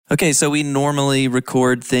Okay, so we normally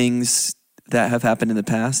record things that have happened in the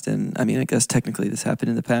past. And I mean, I guess technically this happened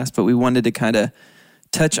in the past, but we wanted to kind of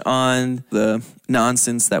touch on the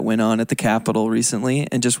nonsense that went on at the Capitol recently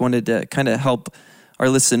and just wanted to kind of help our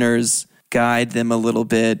listeners, guide them a little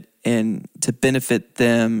bit and to benefit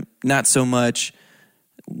them, not so much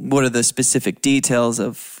what are the specific details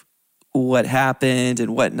of what happened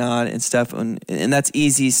and whatnot and stuff. And that's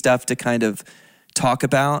easy stuff to kind of talk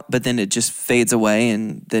about, but then it just fades away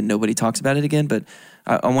and then nobody talks about it again. But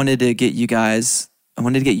I wanted to get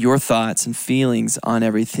your thoughts and feelings on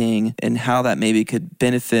everything and how that maybe could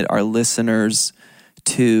benefit our listeners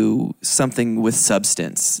to something with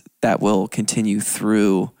substance that will continue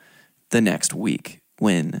through the next week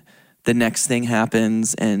when the next thing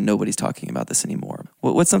happens and nobody's talking about this anymore.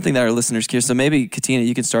 What's something that our listeners care? So maybe, Katina,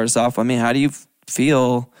 you can start us off. I mean, how do you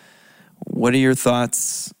feel? What are your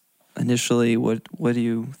thoughts initially? What are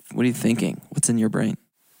you thinking? What's in your brain?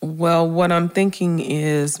 Well, what I'm thinking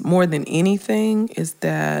is more than anything is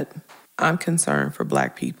that I'm concerned for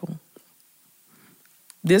Black people.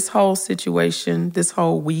 This whole situation, this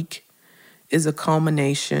whole week is a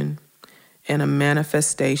culmination and a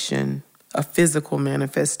manifestation, a physical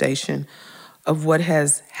manifestation of what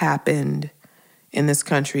has happened in this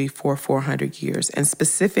country for 400 years. And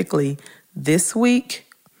specifically, this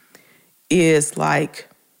week is like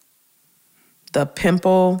the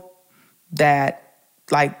pimple that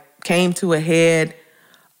came to a head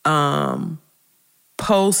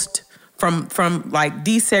post from like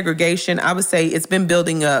desegregation. I would say it's been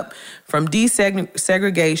building up from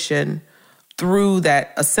desegregation through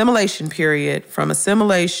that assimilation period, from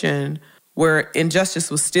assimilation where injustice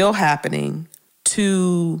was still happening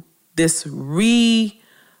to this resurgence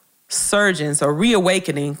or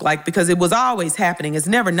reawakening, because it was always happening. It's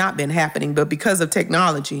never not been happening, but because of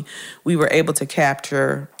technology, we were able to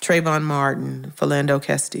capture Trayvon Martin, Philando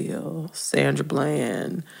Castile, Sandra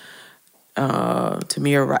Bland,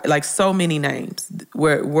 Tamir Rice, like so many names,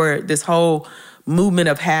 where this whole movement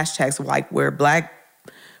of hashtags, where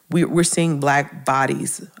we're seeing Black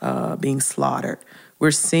bodies being slaughtered.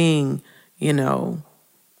 We're seeing,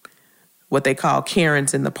 what they call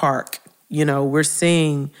Karens in the park. We're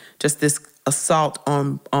seeing just this assault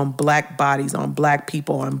on Black bodies, on Black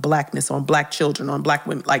people, on Blackness, on Black children, on Black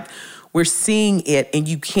women. We're seeing it and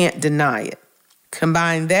you can't deny it.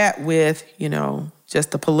 Combine that with,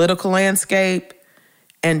 just the political landscape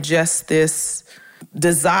and just this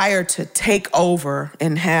desire to take over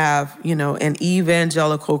and have, an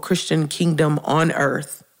evangelical Christian kingdom on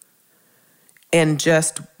earth. And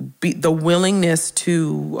just be the willingness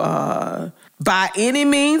to, by any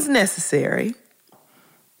means necessary,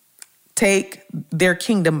 take their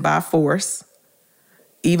kingdom by force,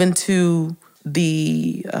 even to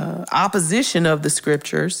the opposition of the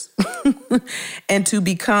scriptures, and to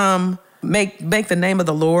make the name of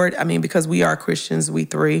the Lord, because we are Christians, we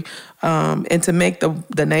three, and to make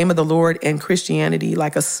the name of the Lord and Christianity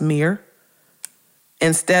like a smear,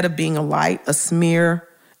 instead of being a light, a smear,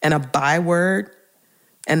 and a byword,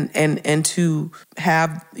 and to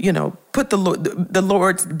have, put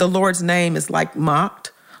the Lord's name is like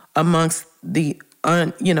mocked amongst the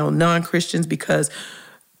non-Christians, because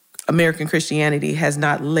American Christianity has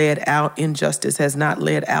not led out injustice, has not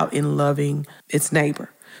led out in loving its neighbor.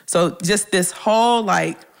 So just this whole,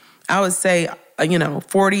 I would say,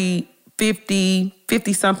 40,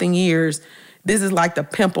 50 something years, this is like the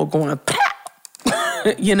pimple going,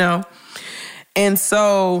 pow, And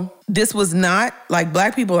so this was not,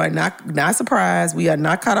 Black people are not surprised. We are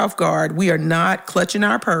not caught off guard. We are not clutching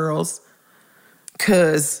our pearls,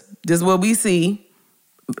 because this is what we see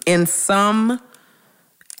in some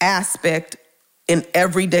aspect in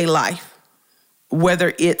everyday life,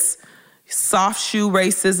 whether it's soft shoe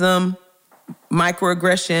racism,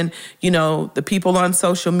 microaggression, the people on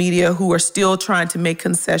social media who are still trying to make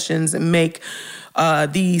concessions and make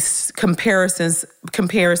these comparisons.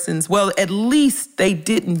 Well, at least they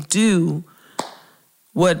didn't do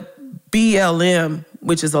what BLM,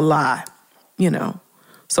 which is a lie,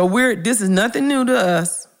 So this is nothing new to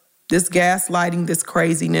us. This gaslighting, this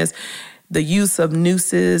craziness, the use of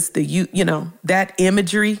nooses, that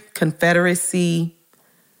imagery, Confederacy,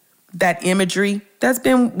 that imagery,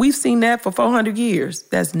 we've seen that for 400 years.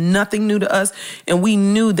 That's nothing new to us, and we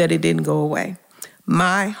knew that it didn't go away.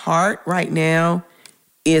 My heart right now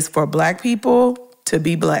is for Black people to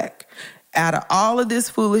be Black. Out of all of this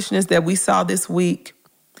foolishness that we saw this week,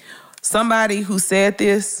 somebody who said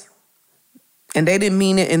this, and they didn't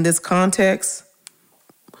mean it in this context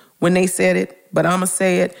when they said it, but I'm going to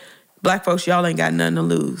say it, Black folks, y'all ain't got nothing to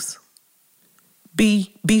lose.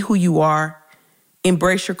 Be who you are.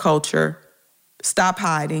 Embrace your culture. Stop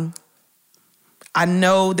hiding. I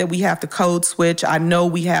know that we have to code switch. I know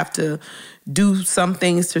we have to do some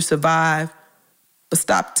things to survive, but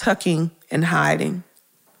stop tucking and hiding.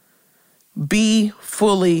 Be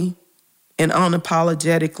fully and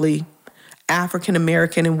unapologetically African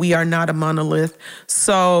American, and we are not a monolith.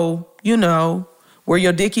 So, wear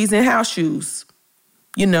your Dickies and house shoes,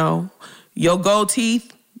 your gold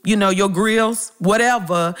teeth, your grills,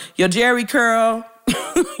 whatever, your Jerry curl,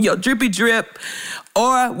 your drippy drip,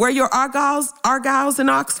 or wear your Argyles and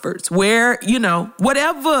Oxfords. Wear,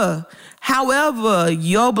 whatever. However,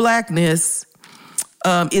 your blackness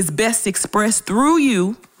is best expressed through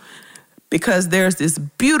you, because there's this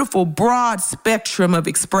beautiful broad spectrum of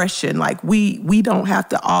expression. Like we don't have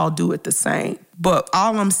to all do it the same. But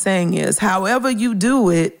all I'm saying is, however you do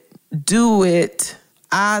it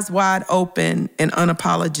eyes wide open and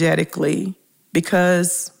unapologetically,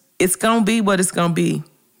 because it's going to be what it's going to be,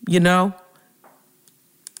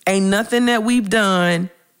 Ain't nothing that we've done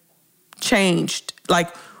changed.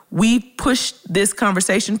 Like, we've pushed this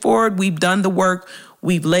conversation forward. We've done the work.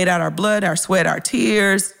 We've laid out our blood, our sweat, our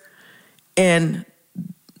tears. And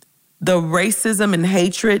the racism and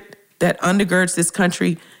hatred that undergirds this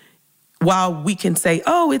country, while we can say,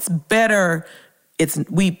 oh, it's better,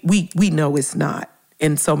 we know it's not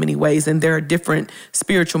in so many ways. And there are different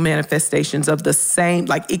spiritual manifestations of the same,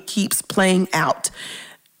 like it keeps playing out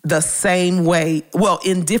the same way, well,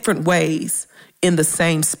 in different ways, by the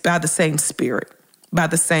same spirit, by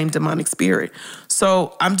the same demonic spirit.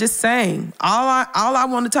 So I'm just saying, all I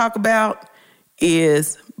want to talk about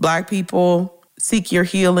is Black people, seek your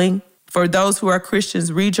healing. For those who are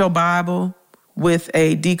Christians, read your Bible with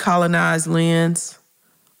a decolonized lens.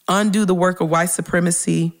 Undo the work of white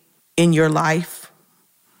supremacy in your life,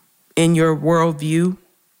 in your worldview.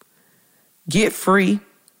 Get free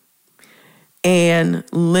and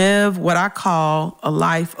live what I call a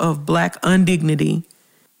life of Black undignity.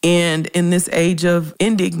 And in this age of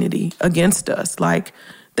indignity against us, like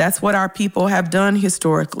that's what our people have done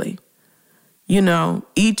historically.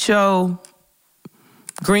 Eat your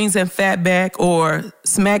greens and fatback or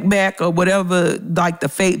smackback or whatever, like the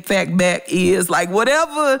fake fatback is, like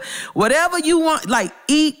whatever you want, like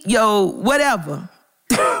eat your whatever.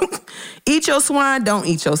 Eat your swine, don't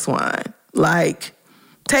eat your swine. Like,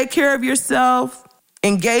 take care of yourself,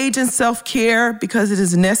 engage in self-care because it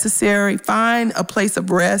is necessary. Find a place of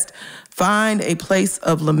rest, find a place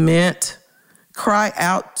of lament. Cry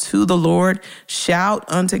out to the Lord, shout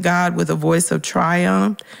unto God with a voice of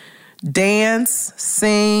triumph. Dance,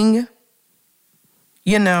 sing,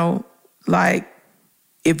 like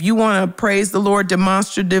if you want to praise the Lord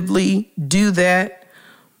demonstratively, do that.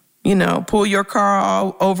 Pull your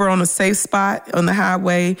car over on a safe spot on the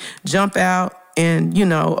highway, jump out and,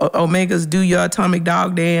 Omegas do your atomic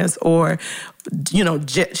dog dance, or,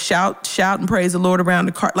 shout and praise the Lord around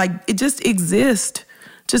the car. Like it just exists.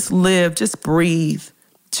 Just live, just breathe,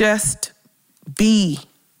 just be.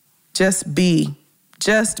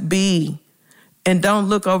 And don't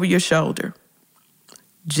look over your shoulder.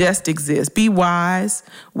 Just exist. Be wise.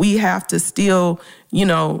 We have to still,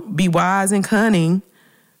 be wise and cunning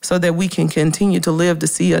so that we can continue to live to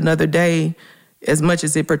see another day as much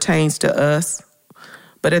as it pertains to us.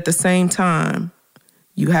 But at the same time,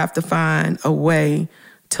 you have to find a way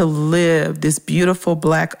to live this beautiful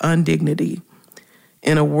Black undignity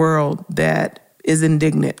in a world that is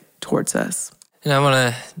indignant towards us. And I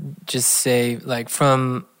want to just say, like,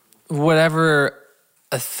 from whatever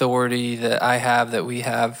authority that I have, that we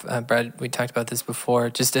have, Brad, we talked about this before,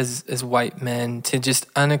 just as white men, to just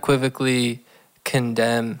unequivocally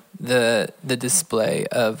condemn the display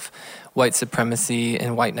of white supremacy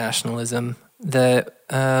and white nationalism that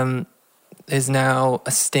is now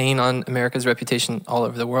a stain on America's reputation all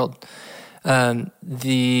over the world.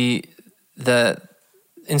 The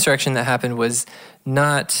insurrection that happened was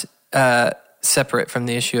not separate from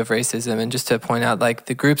the issue of racism. And just to point out, like,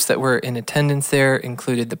 the groups that were in attendance there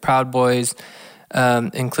included the Proud Boys,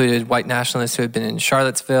 included white nationalists who had been in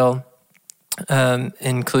Charlottesville,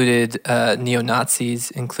 included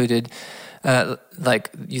neo-Nazis, included,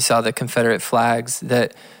 like you saw the Confederate flags,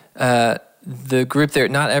 that the group there,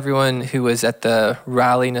 not everyone who was at the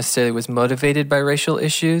rally necessarily was motivated by racial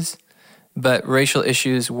issues, but racial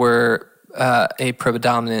issues were a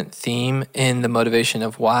predominant theme in the motivation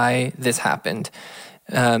of why this happened.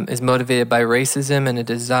 Is motivated by racism and a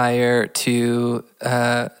desire to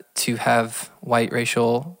have white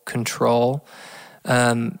racial control,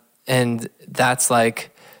 and that's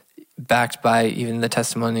like backed by even the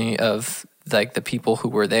testimony of like the people who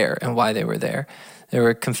were there and why they were there. There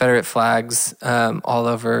were Confederate flags all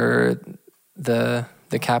over the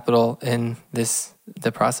the Capitol in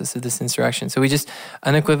the process of this insurrection. So we just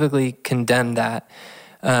unequivocally condemn that.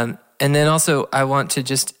 And then also I want to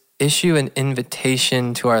just issue an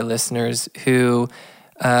invitation to our listeners who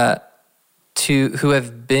have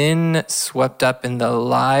been swept up in the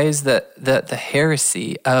lies that the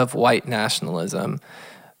heresy of white nationalism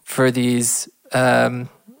for these, the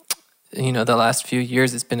last few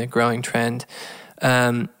years. It's been a growing trend.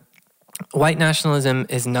 White nationalism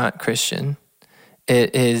is not Christian.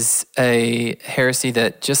 It is a heresy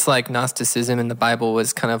that, just like Gnosticism in the Bible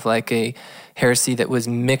was kind of like a heresy that was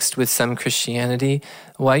mixed with some Christianity,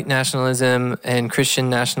 white nationalism and Christian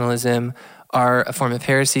nationalism are a form of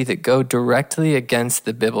heresy that go directly against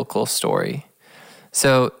the biblical story.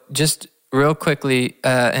 So just real quickly,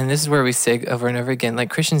 and this is where we say over and over again,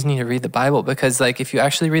 like, Christians need to read the Bible, because like if you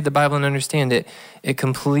actually read the Bible and understand it, it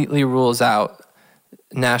completely rules out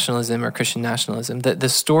nationalism or Christian nationalism. The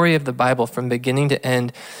story of the Bible from beginning to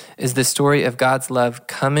end is the story of God's love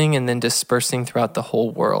coming and then dispersing throughout the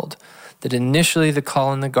whole world. That initially the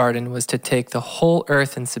call in the garden was to take the whole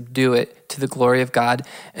earth and subdue it to the glory of God.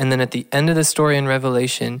 And then at the end of the story in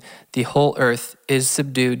Revelation, the whole earth is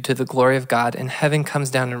subdued to the glory of God, and heaven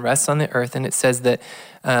comes down and rests on the earth. And it says that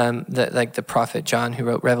like the prophet John, who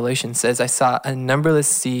wrote Revelation, says, I saw a numberless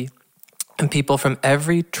sea and people from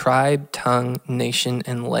every tribe, tongue, nation,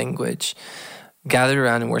 and language gathered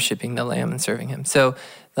around and worshiping the Lamb and serving him. So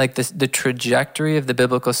like the trajectory of the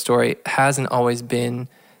biblical story hasn't always been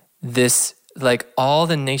this, like all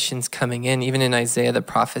the nations coming in. Even in Isaiah, the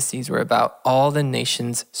prophecies were about all the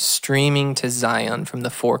nations streaming to Zion from the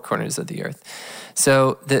four corners of the earth.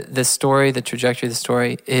 So the story, the trajectory of the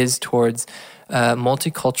story is towards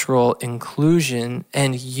multicultural inclusion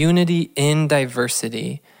and unity in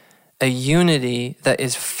diversity, a unity that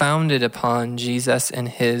is founded upon Jesus and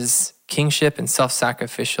his kingship and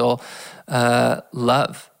self-sacrificial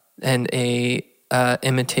love and a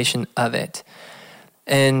imitation of it.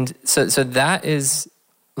 And so that is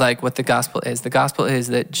like what the gospel is. The gospel is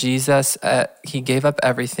that Jesus, he gave up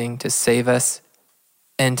everything to save us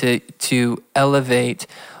and to elevate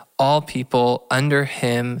all people under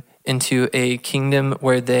him into a kingdom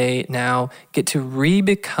where they now get to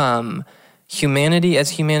re-become humanity as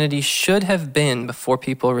humanity should have been before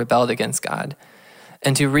people rebelled against God,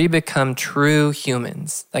 and to re-become true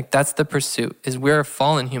humans. Like, that's the pursuit, is we're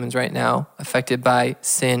fallen humans right now, affected by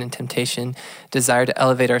sin and temptation, desire to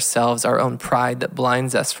elevate ourselves, our own pride that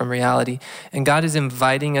blinds us from reality. And God is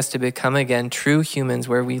inviting us to become again true humans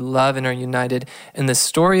where we love and are united. And the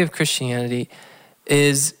story of Christianity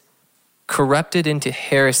is corrupted into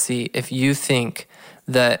heresy if you think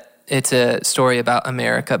that it's a story about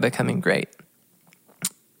America becoming great.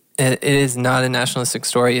 It is not a nationalistic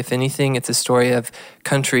story. If anything, it's a story of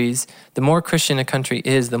countries. The more Christian a country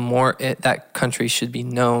is, the more that country should be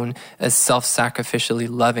known as self-sacrificially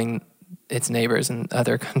loving its neighbors and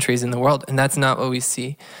other countries in the world. And that's not what we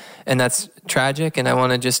see. And that's tragic. And I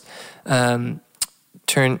want to just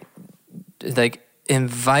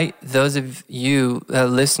invite those of you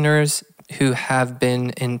listeners who have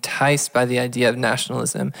been enticed by the idea of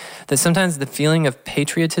nationalism, that sometimes the feeling of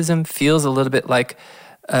patriotism feels a little bit like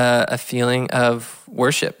a feeling of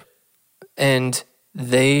worship, and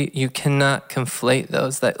you cannot conflate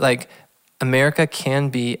those. That like America can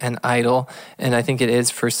be an idol, and I think it is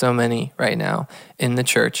for so many right now in the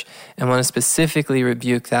church. And I want to specifically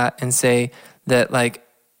rebuke that and say that like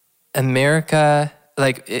America,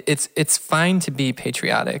 like it's fine to be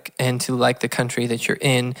patriotic and to like the country that you're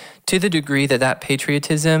in, to the degree that that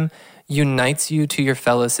patriotism unites you to your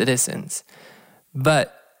fellow citizens.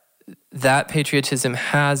 But that patriotism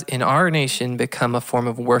has in our nation become a form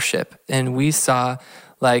of worship, and we saw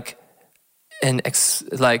like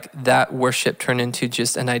that worship turn into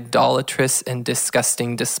just an idolatrous and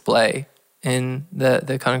disgusting display in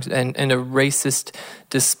the Congress, and a racist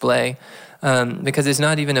display, because it's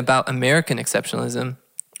not even about American exceptionalism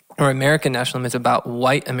or American nationalism; it's about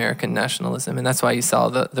white American nationalism, and that's why you saw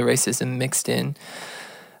the racism mixed in.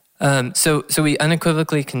 So we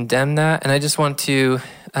unequivocally condemn that, and I just want to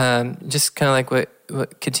just kind of like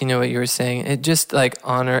what continue what you were saying. It just like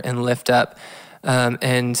honor and lift up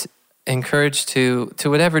and encourage to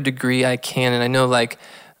whatever degree I can. And I know like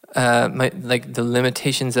the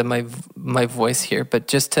limitations of my voice here, but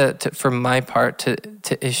just to for my part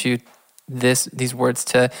to issue these words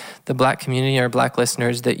to the Black community, our Black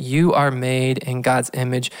listeners, that you are made in God's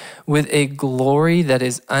image with a glory that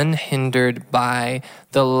is unhindered by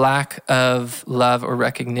the lack of love or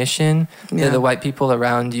recognition that the white people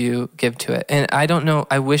around you give to it. And I don't know,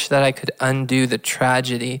 I wish that I could undo the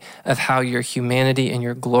tragedy of how your humanity and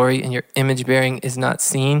your glory and your image bearing is not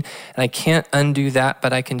seen. And I can't undo that,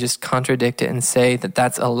 but I can just contradict it and say that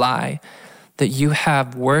that's a lie. That you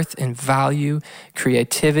have worth and value,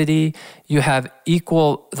 creativity, you have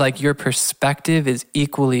equal, like your perspective is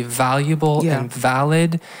equally valuable and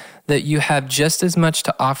valid, that you have just as much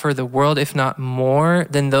to offer the world, if not more,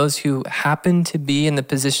 than those who happen to be in the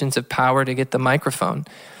positions of power to get the microphone.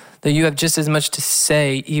 That you have just as much to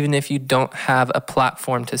say, even if you don't have a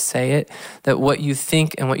platform to say it, that what you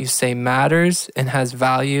think and what you say matters and has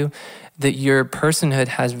value, that your personhood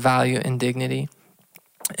has value and dignity.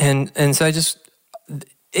 And so I just,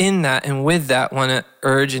 in that and with that, want to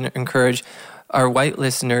urge and encourage our white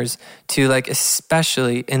listeners to, like,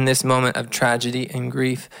 especially in this moment of tragedy and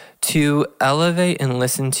grief, to elevate and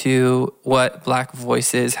listen to what Black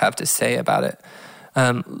voices have to say about it.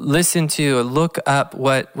 Look up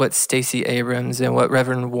what Stacey Abrams and what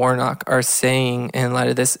Reverend Warnock are saying in light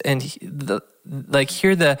of this, and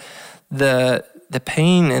hear the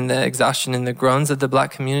pain and the exhaustion and the groans of the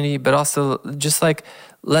Black community, but also just like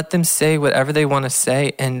let them say whatever they want to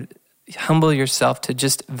say and humble yourself to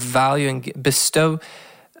just value and bestow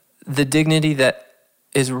the dignity that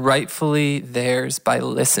is rightfully theirs by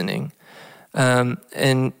listening.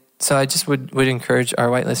 And so I just would encourage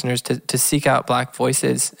our white listeners to seek out Black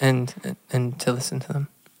voices and to listen to them.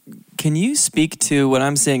 Can you speak to what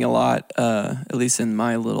I'm seeing a lot, at least in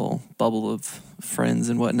my little bubble of friends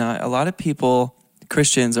and whatnot? A lot of people,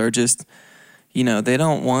 Christians, are just,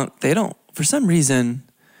 for some reason,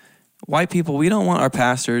 white people, we don't want our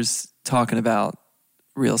pastors talking about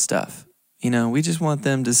real stuff. We just want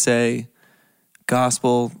them to say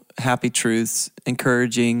gospel, happy truths,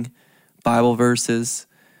 encouraging Bible verses.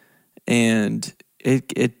 And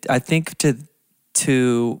I think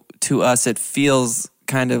to us, it feels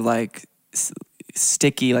kind of like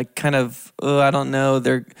sticky, like kind of, I don't know,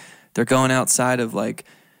 they're going outside of, like,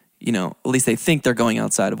 at least they think they're going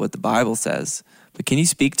outside of what the Bible says. But can you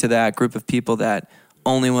speak to that group of people that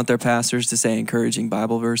only want their pastors to say encouraging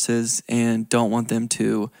Bible verses and don't want them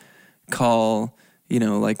to call,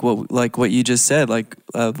 like what you just said, like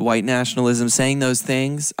white nationalism, saying those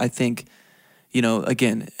things? I think,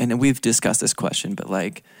 again, and we've discussed this question, but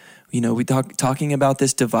talking about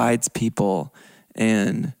this divides people.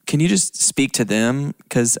 And can you just speak to them?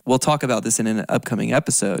 Because we'll talk about this in an upcoming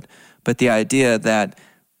episode, but the idea that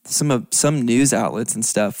some news outlets and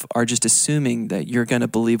stuff are just assuming that you're going to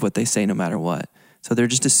believe what they say no matter what. So they're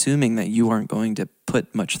just assuming that you aren't going to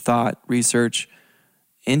put much thought, research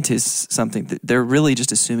into something. They're really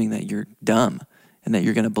just assuming that you're dumb and that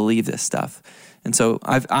you're going to believe this stuff. And so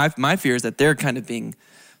my fear is that they're kind of being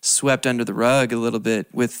swept under the rug a little bit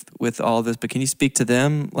with all of this. But can you speak to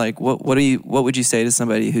them? Like, what would you say to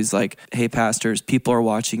somebody who's like, hey, pastors, people are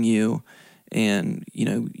watching you, and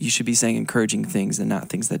you should be saying encouraging things and not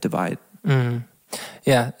things that divide? Mm.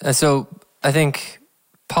 Yeah. So I think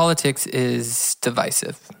politics is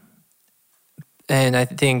divisive. And I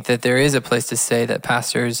think that there is a place to say that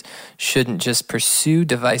pastors shouldn't just pursue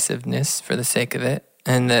divisiveness for the sake of it,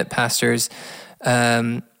 and that pastors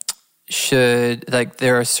should,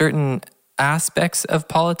 there are certain aspects of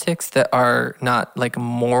politics that are not like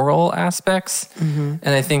moral aspects. Mm-hmm.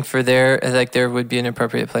 And I think for there would be an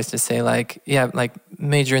appropriate place to say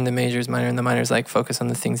major in the majors, minor in the minors, focus on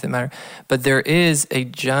the things that matter. But there is a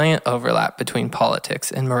giant overlap between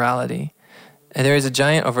politics and morality. And there is a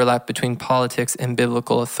giant overlap between politics and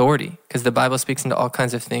biblical authority, because the Bible speaks into all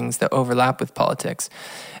kinds of things that overlap with politics.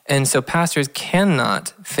 And so pastors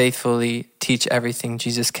cannot faithfully teach everything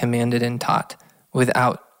Jesus commanded and taught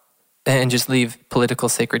and just leave political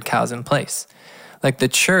sacred cows in place. Like, the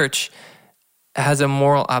church has a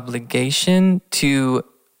moral obligation to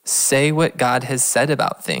say what God has said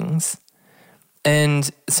about things. And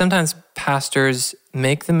sometimes pastors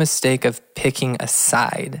make the mistake of picking a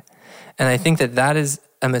side. And I think that is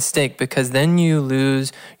a mistake, because then you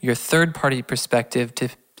lose your third-party perspective to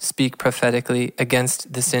speak prophetically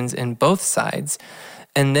against the sins in both sides.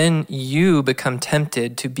 And then you become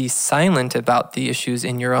tempted to be silent about the issues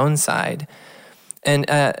in your own side. And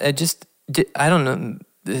I don't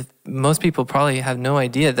know, most people probably have no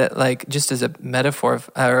idea that, just as a metaphor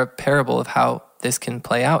or a parable of how this can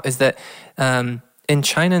play out, is that in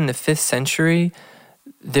China in the 5th century,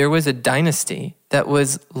 there was a dynasty that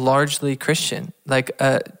was largely Christian.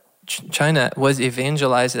 China was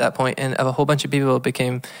evangelized at that point, and a whole bunch of people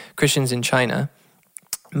became Christians in China.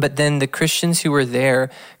 But then the Christians who were there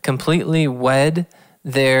completely wed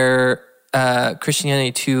their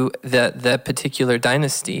Christianity to the particular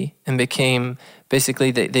dynasty and became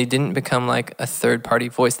basically they didn't become like a third party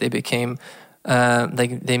voice. They became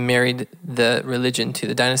like they married the religion to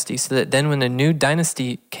the dynasty, so that then when a new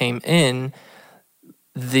dynasty came in,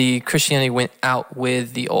 the Christianity went out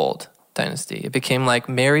with the old dynasty. It became like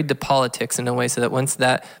married to politics in a way, so that once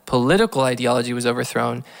that political ideology was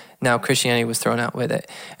overthrown, now Christianity was thrown out with it.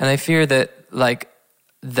 And I fear that like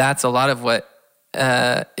that's a lot of what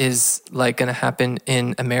is like going to happen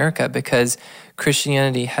in America, because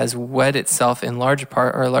Christianity has wed itself in large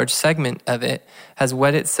part, or a large segment of it has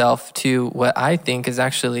wed itself to what I think is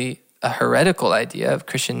actually a heretical idea of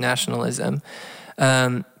Christian nationalism.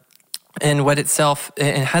 And what itself,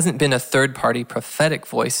 it hasn't been a third-party prophetic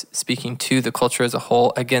voice speaking to the culture as a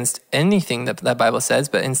whole against anything that the Bible says,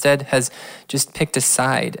 but instead has just picked a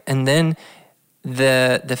side. And then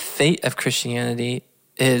the fate of Christianity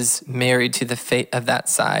is married to the fate of that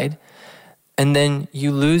side. And then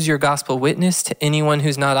you lose your gospel witness to anyone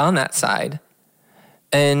who's not on that side.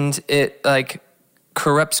 And it like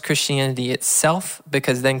corrupts Christianity itself,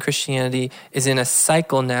 because then Christianity is in a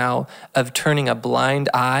cycle now of turning a blind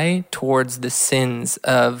eye towards the sins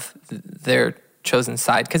of their chosen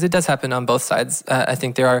side, because it does happen on both sides. I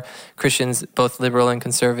think there are Christians, both liberal and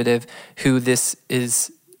conservative, who this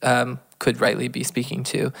is could rightly be speaking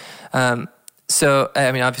to. So,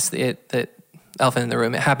 I mean, obviously, the elephant in the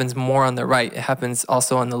room, it happens more on the right. It happens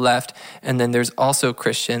also on the left. And then there's also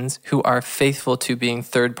Christians who are faithful to being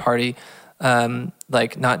third party,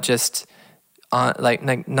 like not just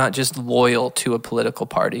not just loyal to a political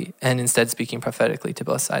party, and instead speaking prophetically to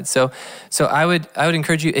both sides. So I would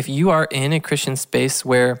encourage you, if you are in a Christian space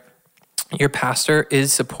where your pastor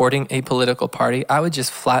is supporting a political party, I would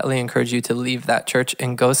just flatly encourage you to leave that church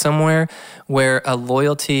and go somewhere where a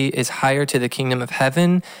loyalty is higher to the kingdom of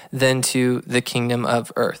heaven than to the kingdom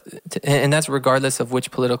of earth. And that's regardless of which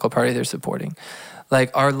political party they're supporting.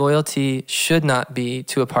 Like, our loyalty should not be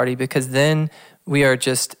to a party, because then we are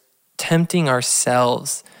just tempting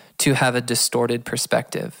ourselves to have a distorted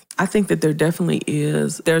perspective. I think that there definitely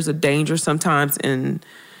is. There's a danger sometimes in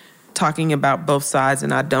talking about both sides,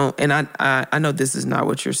 and I know this is not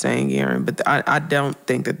what you're saying, Aaron, but I don't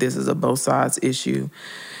think that this is a both sides issue.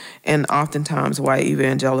 And oftentimes white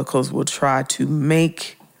evangelicals will try to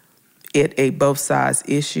make it a both sides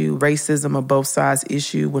issue, racism a both sides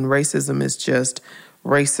issue, when racism is just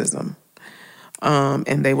racism.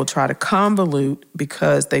 And they will try to convolute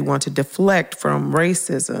because they want to deflect from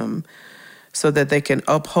racism so that they can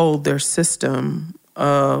uphold their system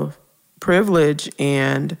of privilege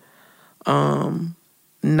and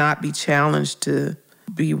not be challenged to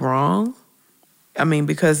be wrong. I mean,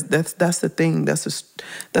 because that's the thing.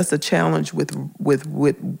 That's a challenge with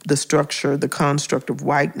the structure, the construct of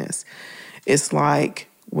whiteness. It's like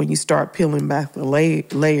when you start peeling back the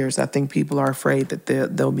layers, I think people are afraid that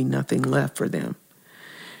there'll be nothing left for them.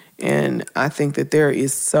 And I think that there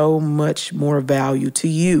is so much more value to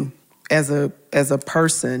you as a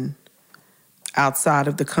person outside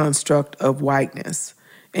of the construct of whiteness.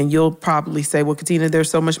 And you'll probably say, well, Katina, there's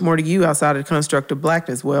so much more to you outside of the construct of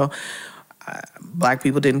blackness. Well, black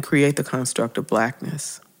people didn't create the construct of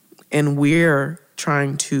blackness. And we're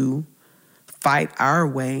trying to fight our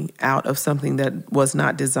way out of something that was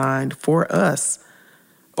not designed for us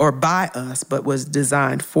or by us, but was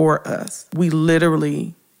designed for us. We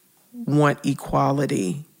literally want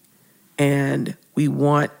equality, and we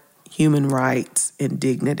want human rights and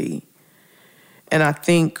dignity. And I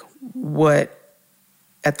think what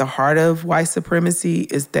at the heart of white supremacy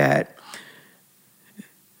is that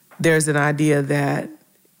there's an idea that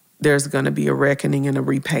there's going to be a reckoning and a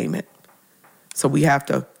repayment. So we have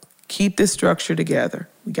to keep this structure together.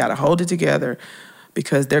 We got to hold it together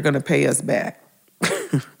because they're going to pay us back.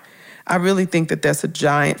 I really think that that's a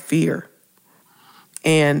giant fear.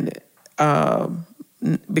 And and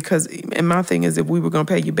my thing is, if we were going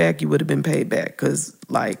to pay you back, you would have been paid back. Because,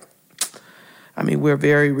 we're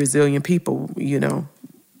very resilient people, you know.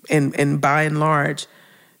 And by and large,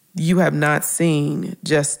 you have not seen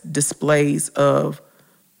just displays of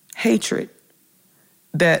hatred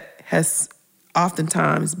that has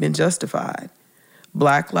oftentimes been justified.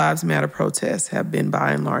 Black Lives Matter protests have been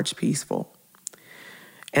by and large peaceful.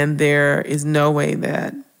 And there is no way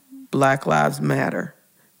that Black Lives Matter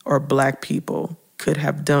or Black people could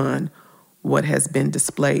have done what has been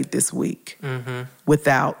displayed this week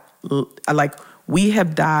without, we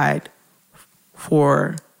have died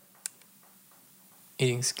for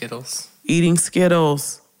eating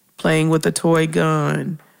Skittles, playing with a toy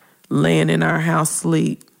gun, laying in our house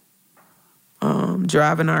sleep,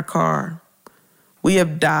 driving our car. We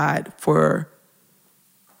have died for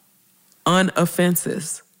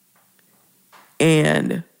unoffenses.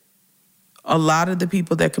 And a lot of the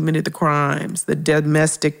people that committed the crimes, the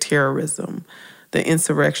domestic terrorism, the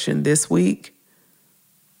insurrection this week,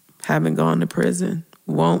 haven't gone to prison,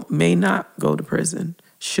 may not go to prison,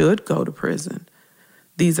 should go to prison.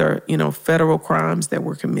 These are, federal crimes that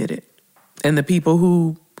were committed. And the people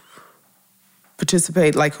who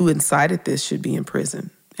participate, like who incited this, should be in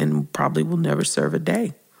prison and probably will never serve a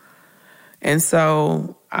day. And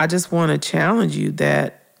so I just want to challenge you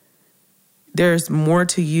that there's more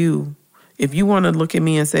to you. If you want to look at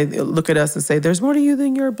me and look at us and say, there's more to you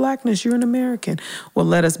than your blackness, you're an American. Well,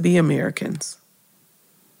 let us be Americans.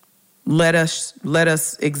 Let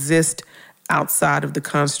us exist outside of the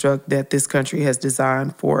construct that this country has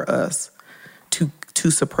designed for us to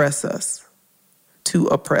suppress us, to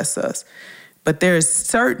oppress us. But there is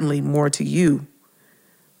certainly more to you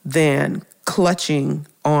than clutching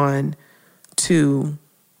on to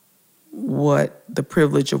what the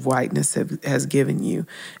privilege of whiteness has given you.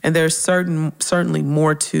 And there's certainly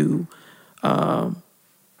more to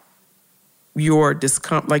your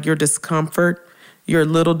discomfort, your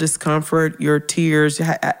little discomfort, your tears,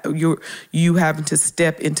 you having to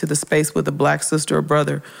step into the space with a black sister or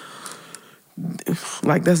brother.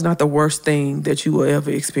 Like, that's not the worst thing that you will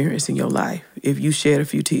ever experience in your life if you shed a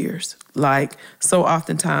few tears. Like, so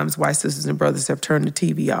oftentimes white sisters and brothers have turned the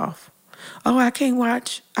TV off. Oh, I can't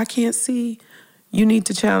watch. I can't see. You need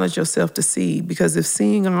to challenge yourself to see, because if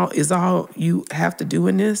seeing is all you have to do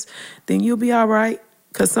in this, then you'll be all right.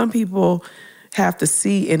 Because some people have to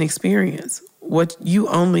see and experience what you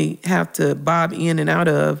only have to bob in and out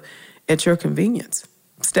of at your convenience.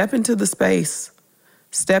 Step into the space.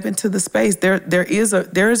 Step into the space. There is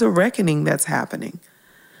a reckoning that's happening.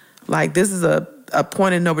 Like, this is a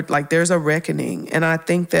point in no, like, there's a reckoning. And I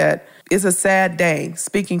think that it's a sad day,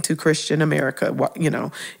 speaking to Christian America,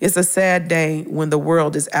 it's a sad day when the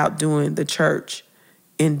world is outdoing the church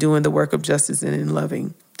in doing the work of justice and in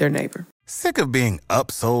loving their neighbor. Sick of being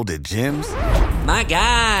upsold at gyms? My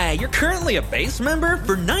guy, you're currently a base member?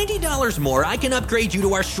 For $90 more, I can upgrade you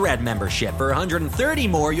to our Shred membership. For $130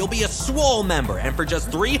 more, you'll be a Swole member. And for just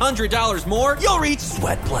 $300 more, you'll reach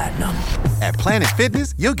Sweat Platinum. At Planet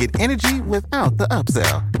Fitness, you'll get energy without the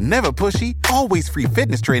upsell. Never pushy, always free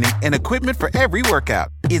fitness training and equipment for every workout.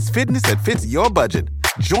 It's fitness that fits your budget.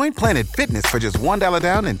 Join Planet Fitness for just $1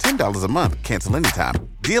 down and $10 a month. Cancel anytime.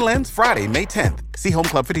 Deal ends Friday, May 10th. See Home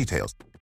Club for details.